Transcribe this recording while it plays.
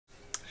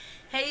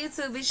Hey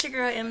YouTube, it's your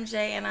girl MJ,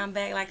 and I'm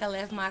back like I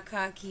left my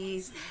car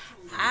keys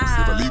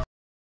out.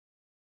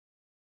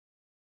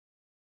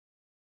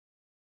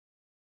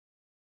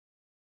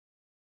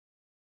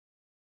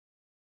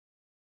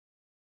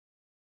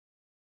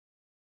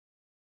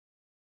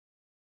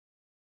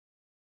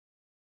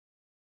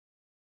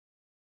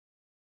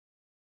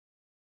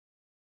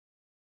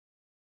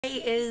 Today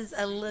is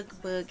a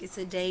lookbook. It's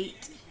a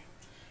date,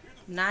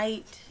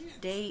 night,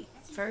 date,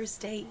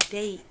 first date,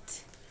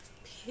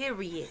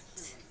 period.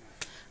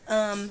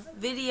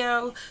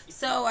 Video.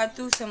 So I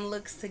threw some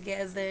looks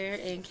together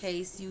in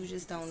case you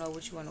just don't know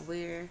what you want to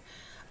wear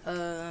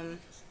on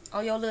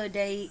your little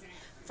date.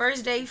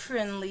 First date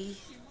friendly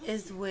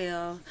as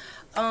well.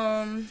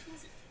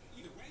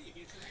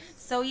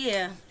 So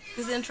yeah,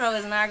 this intro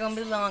is not gonna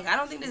be long. I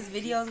don't think this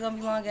video is gonna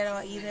be long at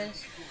all either.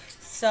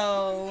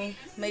 So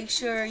make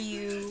sure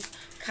you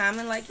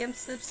comment, like, and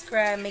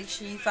subscribe. Make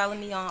sure you follow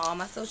me on all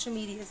my social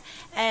medias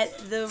at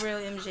The Real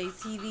MJ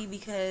TV,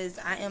 because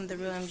I am The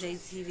Real MJ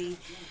TV,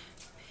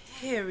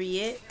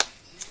 period.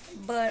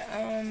 But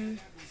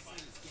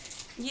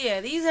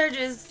yeah, these are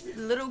just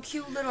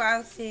cute little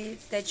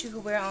outfits that you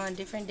could wear on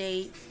different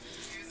dates,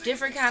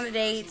 different kind of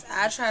dates.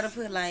 I try to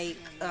put like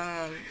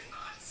I'm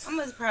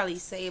gonna probably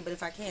say it, but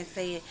if I can't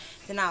say it,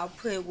 then I'll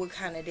put what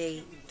kind of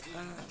date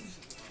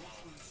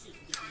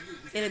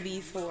it'll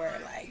be for,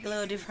 like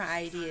little different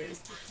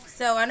ideas.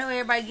 So I know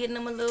everybody getting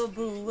them a little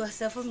boo,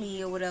 except for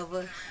me or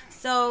whatever.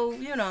 So,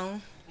 you know,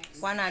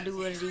 why not do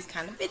one of these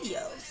kind of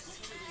videos?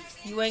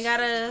 It ain't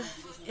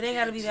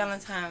gotta be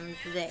Valentine's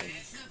Day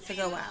to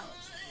go out,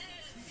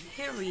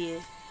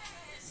 period.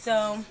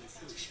 So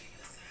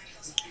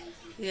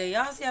yeah,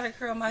 y'all see how to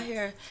curl my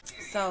hair.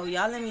 So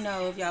y'all let me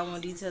know if y'all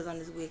want details on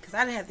this wig, because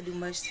I didn't have to do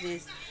much to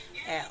this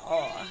at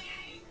all,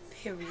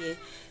 period.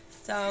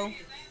 So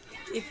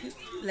if you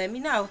let me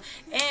know,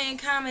 and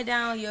comment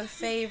down your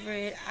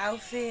favorite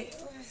outfit.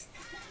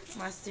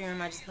 My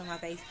serum I just put on my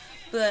face.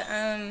 But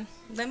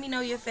let me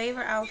know your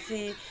favorite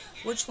outfit,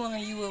 which one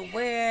you would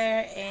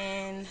wear,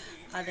 and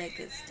all that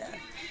good stuff.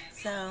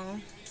 So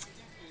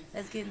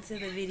let's get into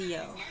the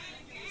video.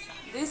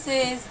 This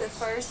is the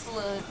first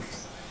look.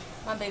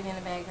 My baby in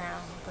the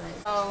background,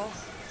 but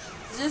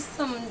just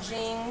some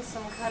jeans,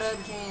 some cut up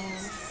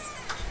jeans.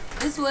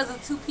 This was a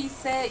two-piece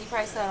set. You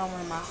probably saw it on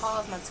one of my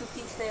hauls, my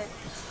two-piece set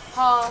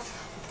haul.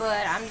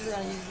 But I'm just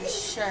gonna use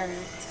this shirt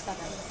because I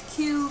thought it was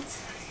cute.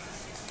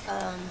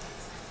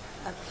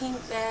 A pink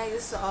bag.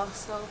 This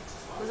also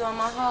was on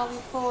my haul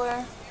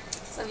before.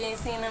 So if you ain't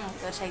seen them,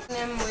 go check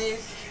them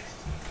with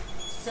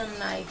some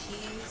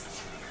Nikes.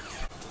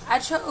 I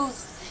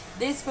chose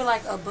this for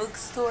like a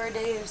bookstore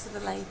day or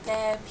something like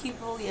that.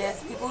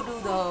 Yes, people do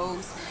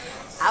those.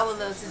 I would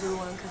love to do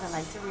one because I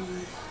like to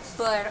read.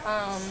 But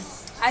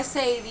I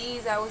say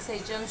these, I would say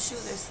jump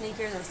shoes or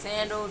sneakers or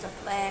sandals or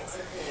flats,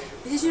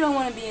 because you don't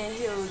want to be in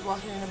heels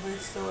walking in a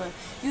bookstore.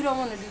 You don't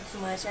want to do too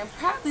much, and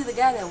probably the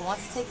guy that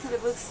wants to take you to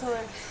the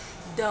bookstore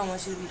don't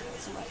want you to be doing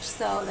too much.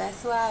 So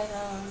that's why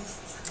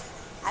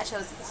I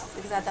chose this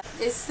outfit, because I thought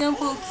it's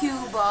simple,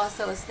 cute, but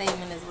also a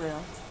statement as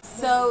well.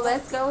 So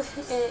let's go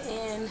ahead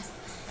and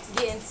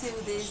get into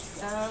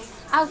this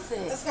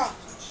outfit. Let's go.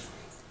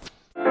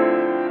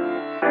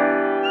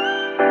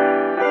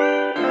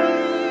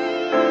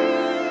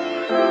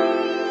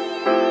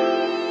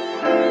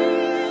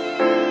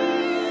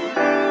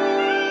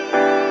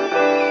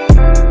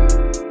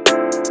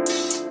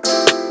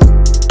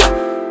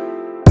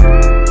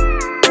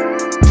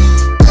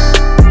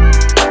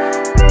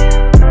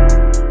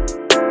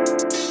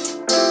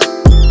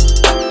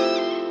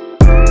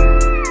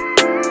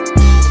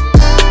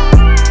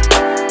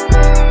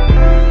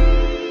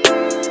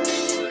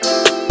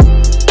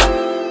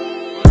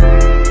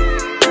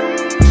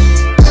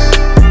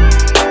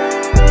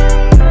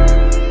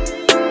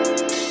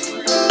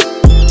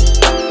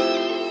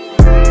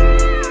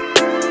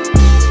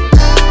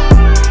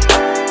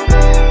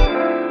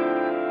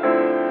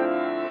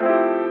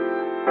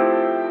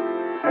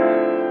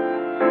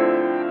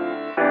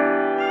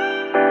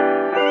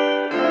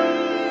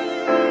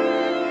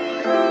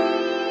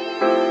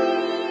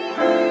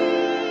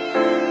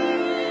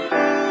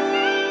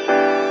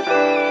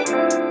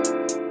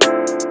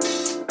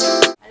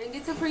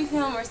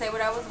 Pre-film or say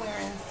what I was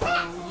wearing, so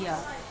yeah,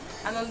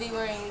 I'm gonna be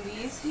wearing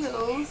these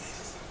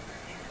heels,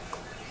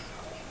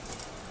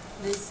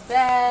 this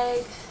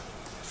bag,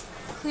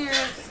 clear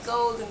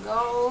gold and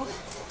gold.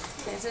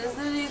 This is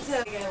the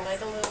detail. You got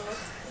like a little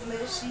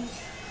mushy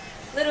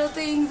little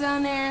things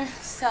on there,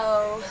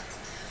 so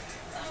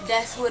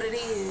that's what it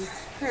is.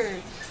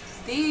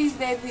 These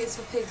baby is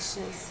for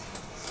pictures.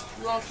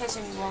 You won't catch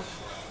me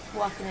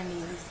walking in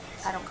these.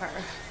 I don't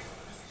care.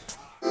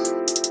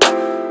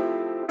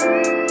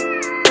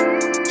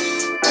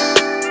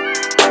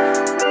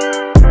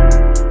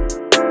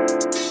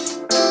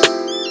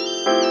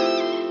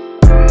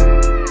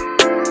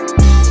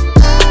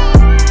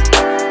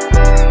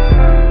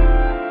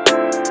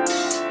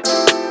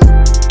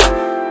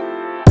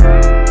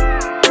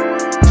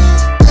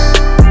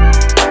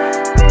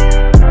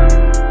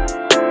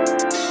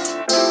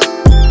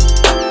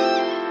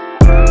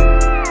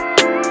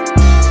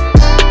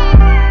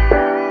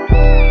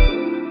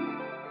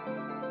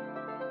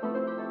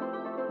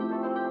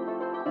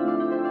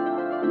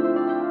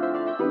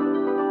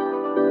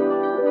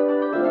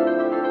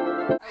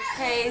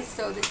 Okay,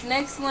 so this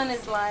next one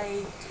is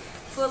like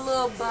for a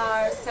little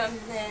bar or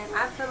something.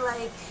 I feel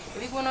like if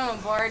you're going on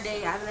a bar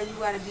date, I feel like you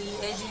gotta be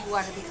edgy, you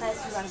gotta be classy,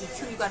 you gotta be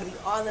cute, you gotta be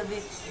all of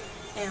it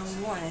in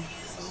one.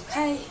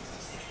 Okay?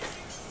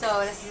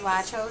 So this is why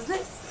I chose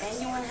this. And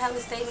you wanna have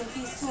a statement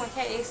piece too in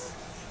case,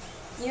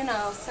 you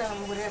know,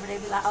 some whatever they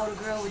be like, oh,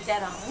 the girl with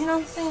that on. You know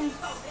what I'm saying?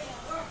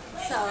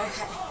 So,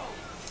 okay.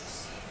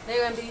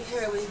 They're gonna be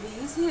paired with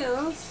these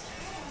heels,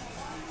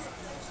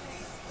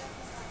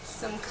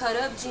 some cut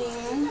up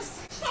jeans,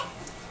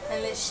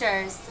 and this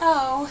shirt.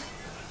 So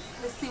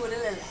let's see what it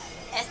looks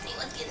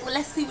like.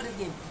 Let's see what it's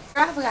giving.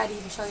 I forgot to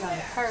even show y'all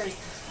the purse.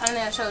 I don't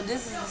know how to show.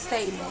 This is the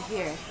statement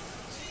here.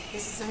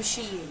 This is some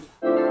shit.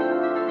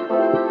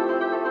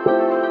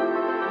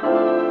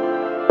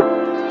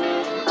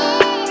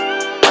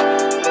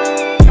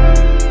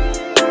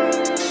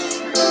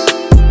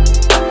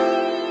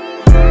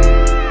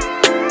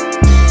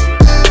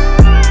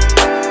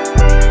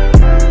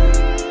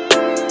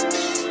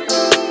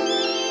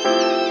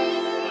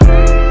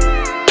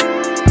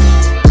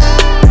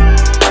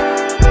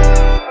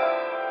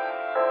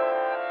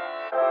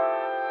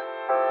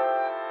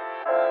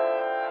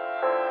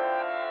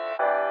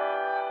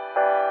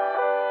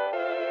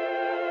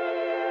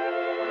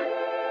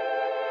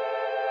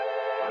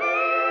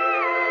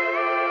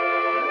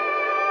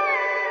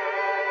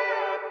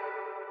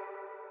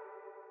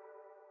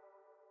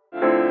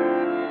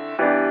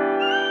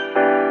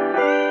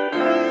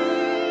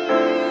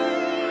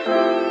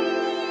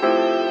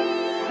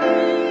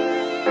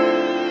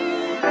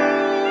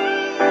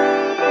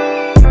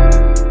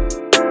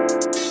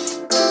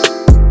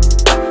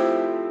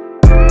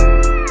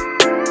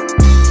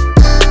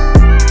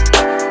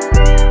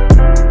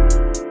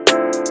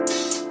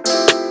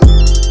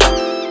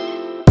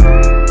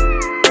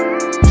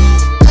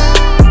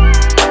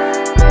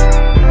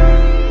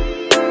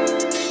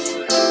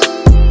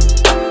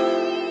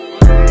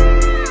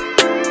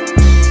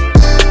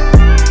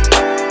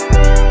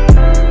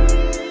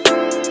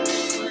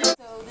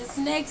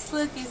 Next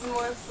look is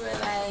more for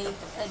like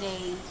a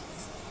date,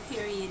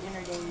 period,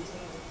 dinner date.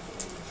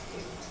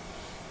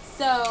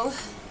 So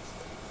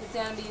it's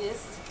gonna be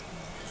this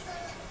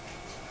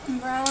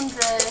brown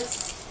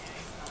dress,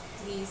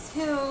 these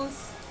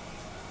heels,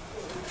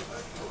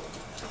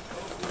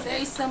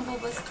 very simple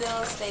but still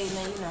a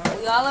statement. You know,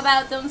 we all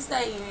about them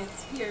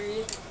statements,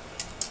 period.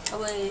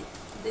 With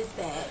this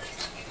bag.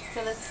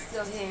 So let's just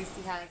go ahead and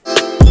see how it's.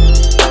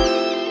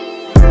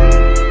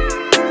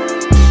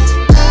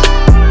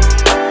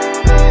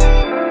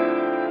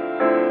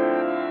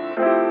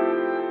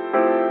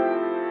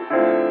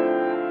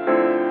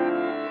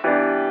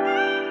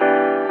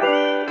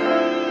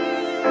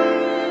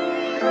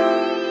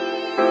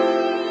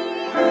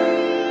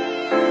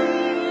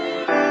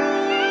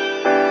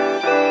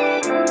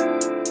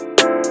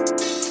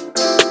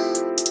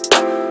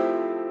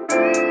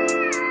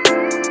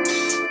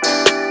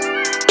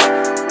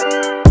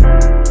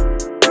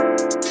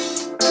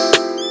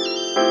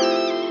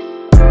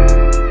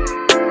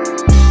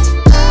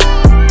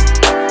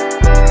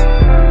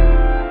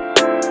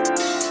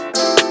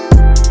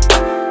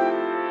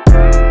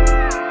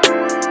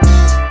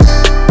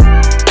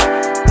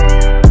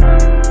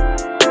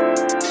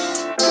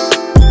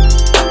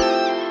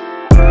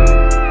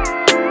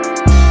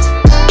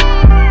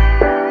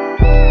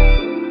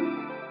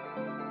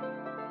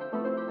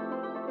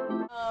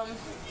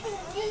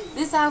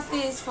 This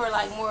outfit is for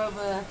like more of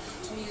a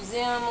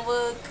museum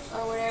look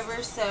or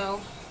whatever, so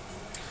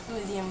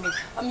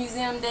a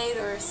museum date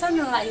or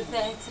something like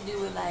that to do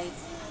with like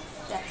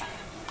that type.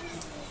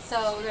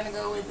 So we're gonna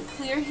go with the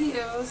clear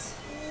heels,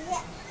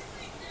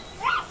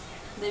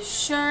 the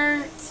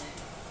shirt,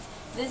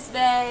 this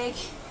bag,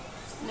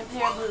 and a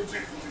pair of blue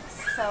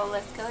jeans. So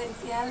let's go ahead and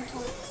see how this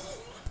looks.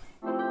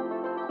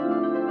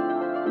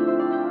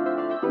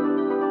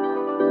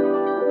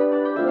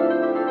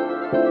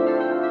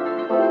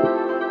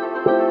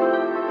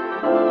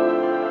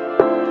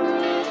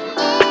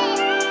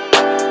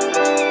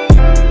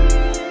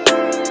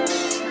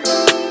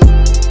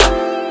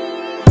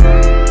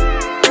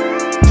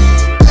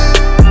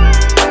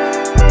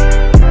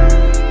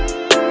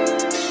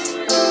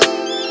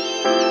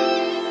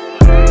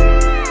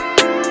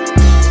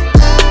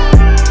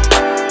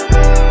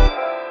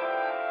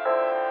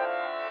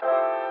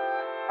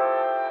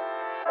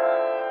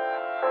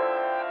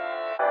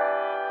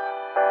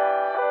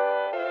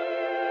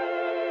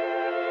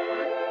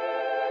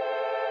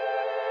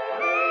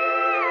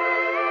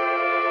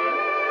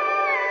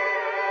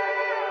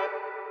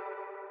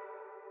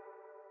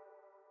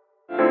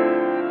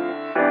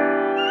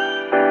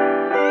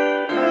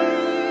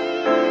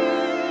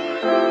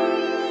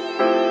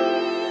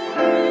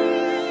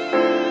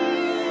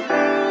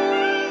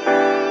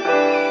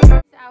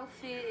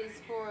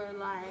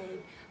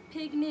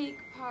 Picnic,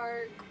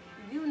 park,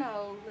 you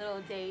know,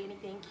 little day,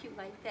 anything cute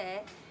like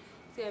that.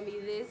 It's gonna be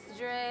this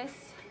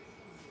dress,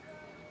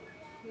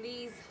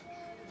 these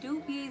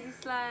Duke Yeezy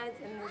slides,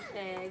 and this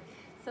bag.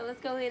 So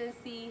let's go ahead and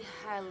see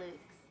how it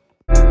looks.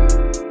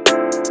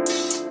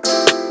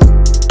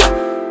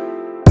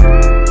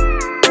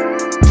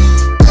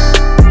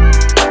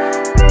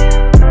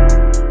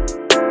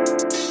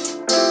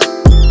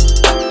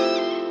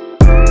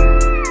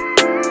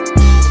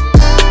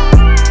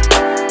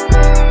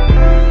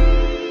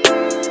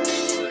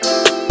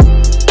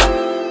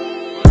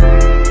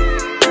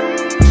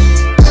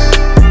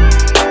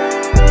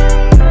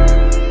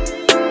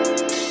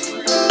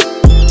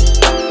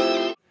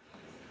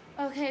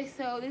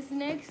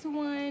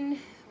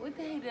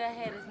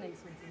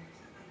 next one too.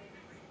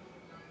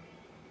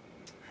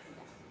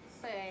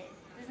 But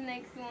this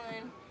next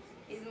one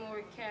is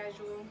more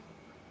casual.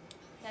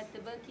 Got the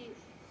bucket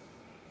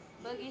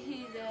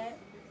he's at.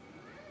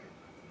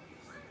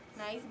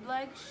 Nice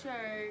black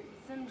shirt,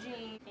 some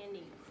jeans, and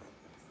these.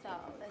 So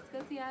let's go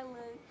see how I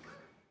look.